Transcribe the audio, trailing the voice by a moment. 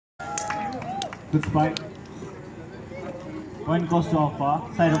Good spike. Point goes to Alpha.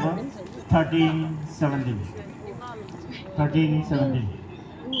 Side over. 13-17. 13-17.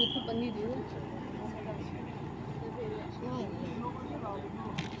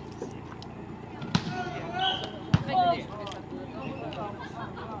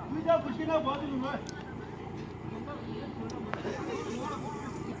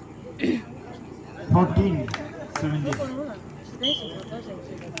 Fourteen, 17.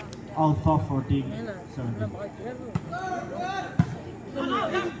 Alpha 14, 17.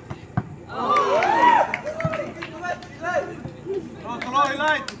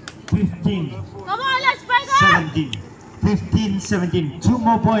 15, Come on, let's break up! 17. 15, 17. 2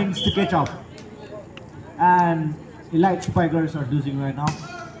 more points to catch up. And Elite Spikers are losing right now.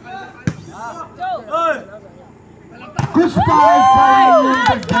 Good spike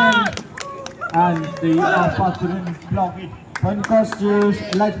from the and the Alpha couldn't block it. Point goes to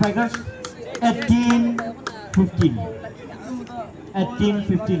Elite Spikers. 18-15.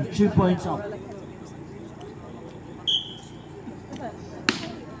 18-15. 2 points up.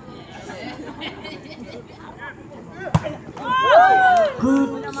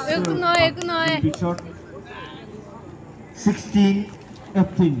 Good shot.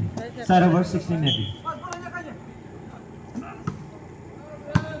 16-18. Side over 16-18.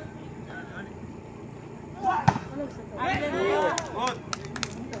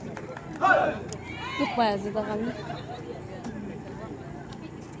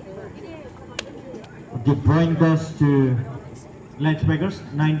 The point goes to Elite Spikers.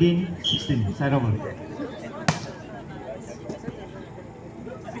 19-16. Side over.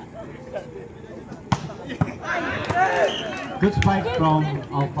 Good spike from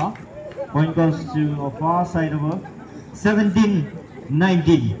Alpha. Point goes to Alpha. Side over.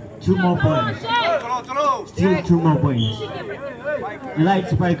 17-19. 2 more points. Still 2 more points. Elite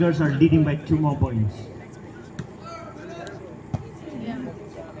Spikers are leading by 2 more points.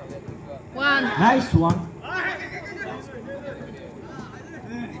 One. Nice one.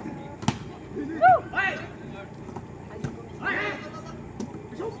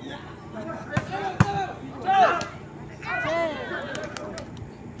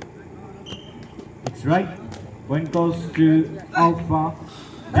 It's right. Point goes to Alpha.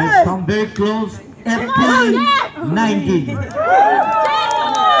 They come very close. 18-19.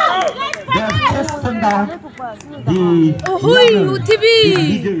 They have just turned down the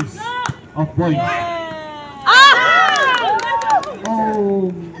leaders of points.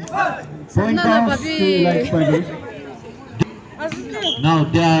 Oh, point goes to Elite Spikers. Now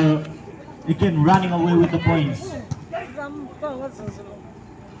they are again running away with the points.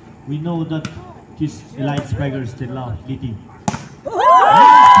 We know that his Elite Spikers still are leading.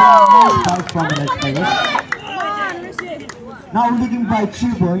 Nice from Elite Spikers. Now leading by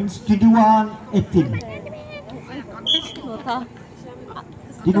 2 points, 21-18.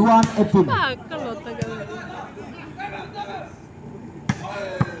 21-18.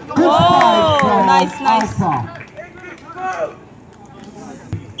 Good spike from Alpha.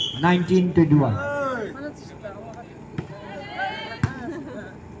 19-21.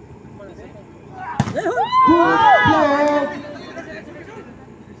 Good block.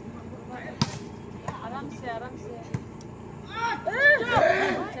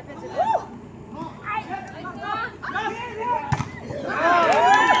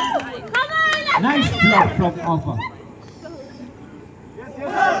 Nice block from Alpha.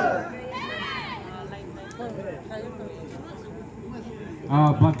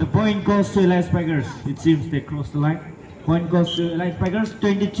 But the point goes to Elite Spikers. It seems they crossed the line. Point goes to Elite Spikers.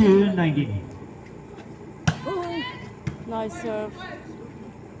 22-19. Nice serve.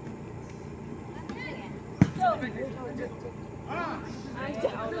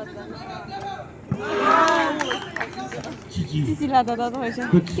 GG.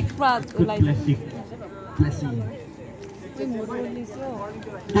 Good blessing.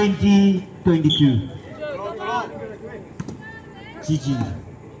 20-22. GG.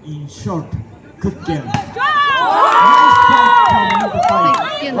 In short, good game.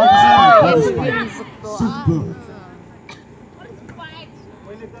 Super.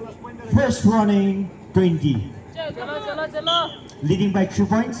 First running 20. Leading by 2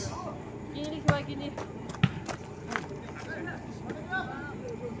 points.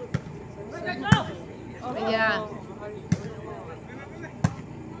 Yeah.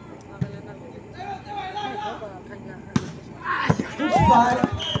 Good spike,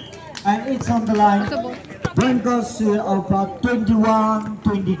 and it's on the line. Point goes to Alpha.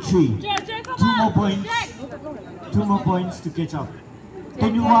 21-23. 2 more points. 2 more points to catch up.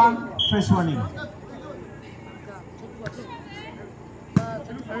 21, first running.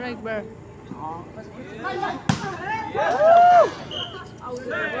 Alright, bro.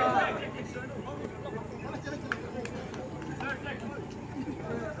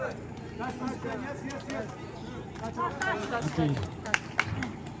 Okay.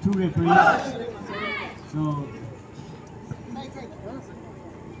 Two referees. So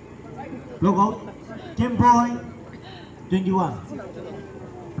look out. 10 point 21.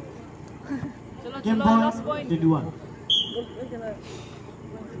 10 point 21.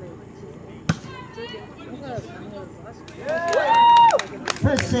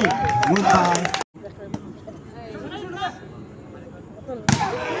 First set won by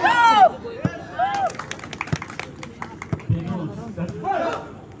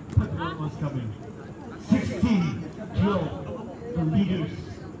was coming. 16-12. The leaders,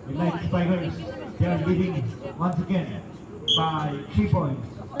 the Light Spikers, they are leading once again by 3 points.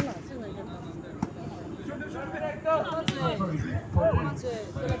 Sorry, 4 points.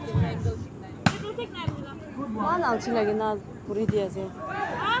 Mana ang lagi na puri dia sih.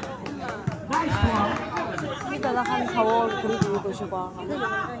 Nice one. Kita nak kan sawon puri dia ko siya ba.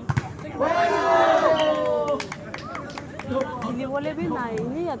 Ini boleh भी ना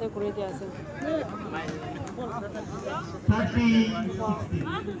ini ya तो puri dia sih. 30-16.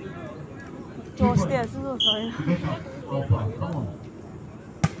 Josh dia sih tu saya. Come on.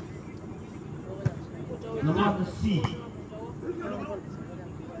 Number C.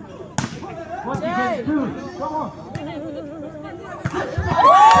 What you can do? Come on.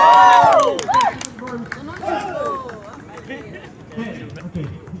 Okay.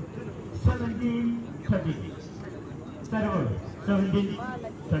 17-30. Start over.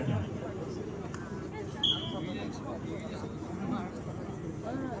 17-30.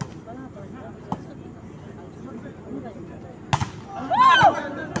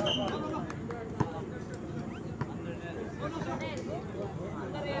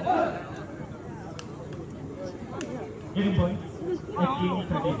 Getting point,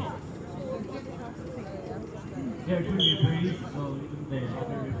 18-30. There are two referees, so even the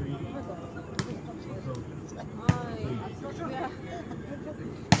other referee. So,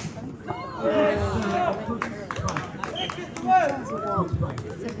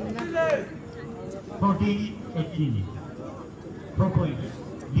 14-18. 4 points,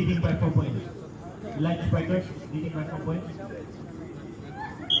 leading by 4 points. Light Spikers leading by 4 points.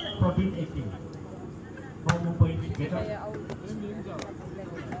 14-18. 4 more points to get up.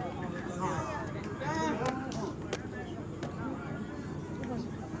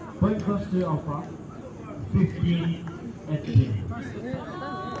 Point goes to Alpha. 15-18.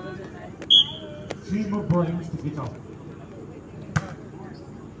 3 more points to get up.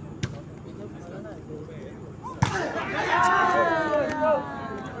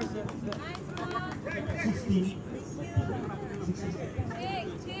 16.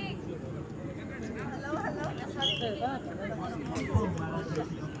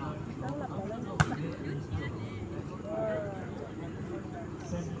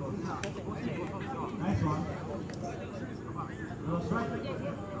 Nice one. That's right.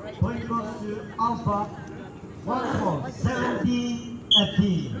 Point goes to Alpha. 1 more.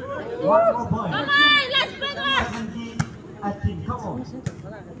 17-18. 1 more point. Come on, let's play this. 17-18. Come on.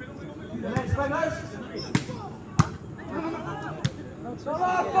 Let's play this.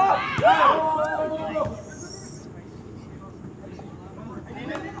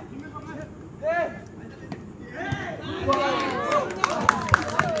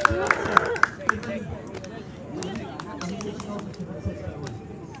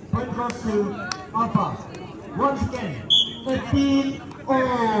 Point goes to Alpha. Once again,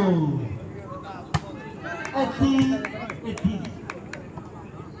 18-all. 18-18.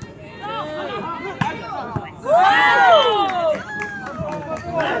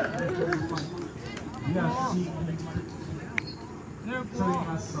 We are seeing showing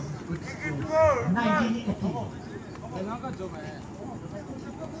us some good skills. 19-18.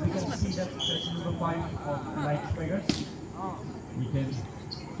 We can see that section number 5 of Light Spikers. We can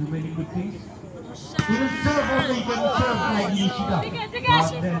do many good things. Even serve also, you can serve like Nishida. But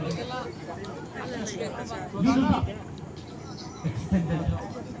then, little bit extended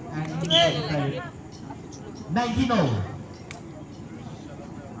and 19-all.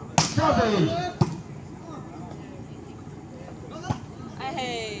 Service.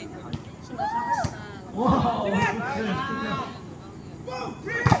 Hey. Wow.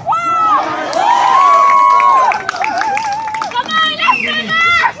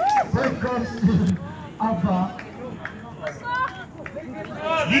 Alpha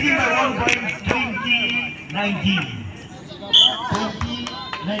leading by 1 point, 20-19.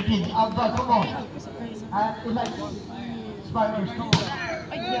 20-19. Alpha, come on. Like Spikers, come on.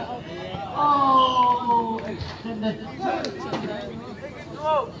 Extended.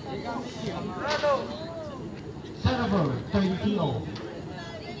 Server 20-0.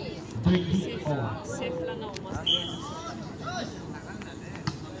 20-0. Safe lang na umas.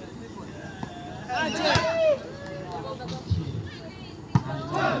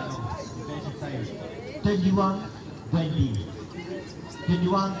 21, 20.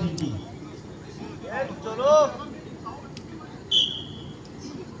 21, 20.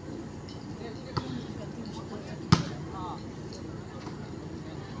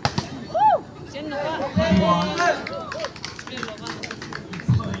 Diyan na ba?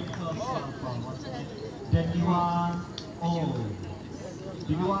 21 all.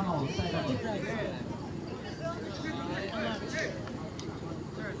 21 all. Side up.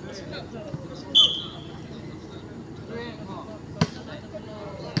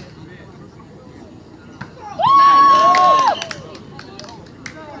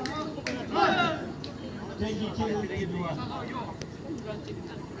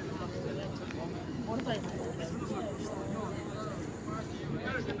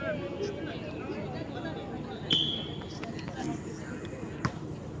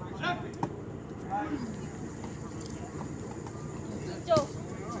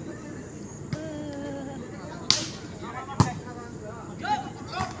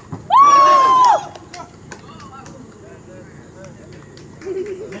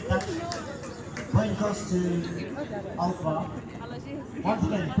 Point goes to Alpha. Once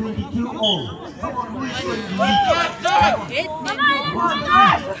again, 22 all. Someone leaking.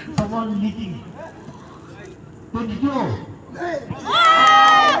 Someone leaking. 22 all.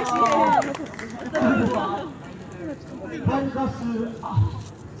 Point goes to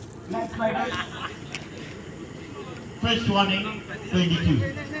next fighter. First warning,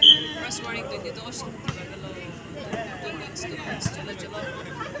 22. First warning 22 kasi two points. Chalo.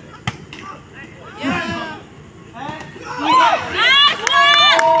 Yeah. Nice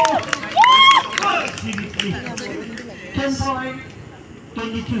one! 10 point,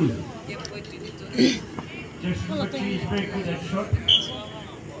 22. 10 point 22. Just number 3 is very good at shot.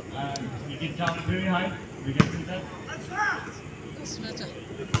 He can jump very high. We can see that.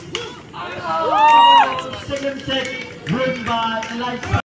 Second set, win by Elijah.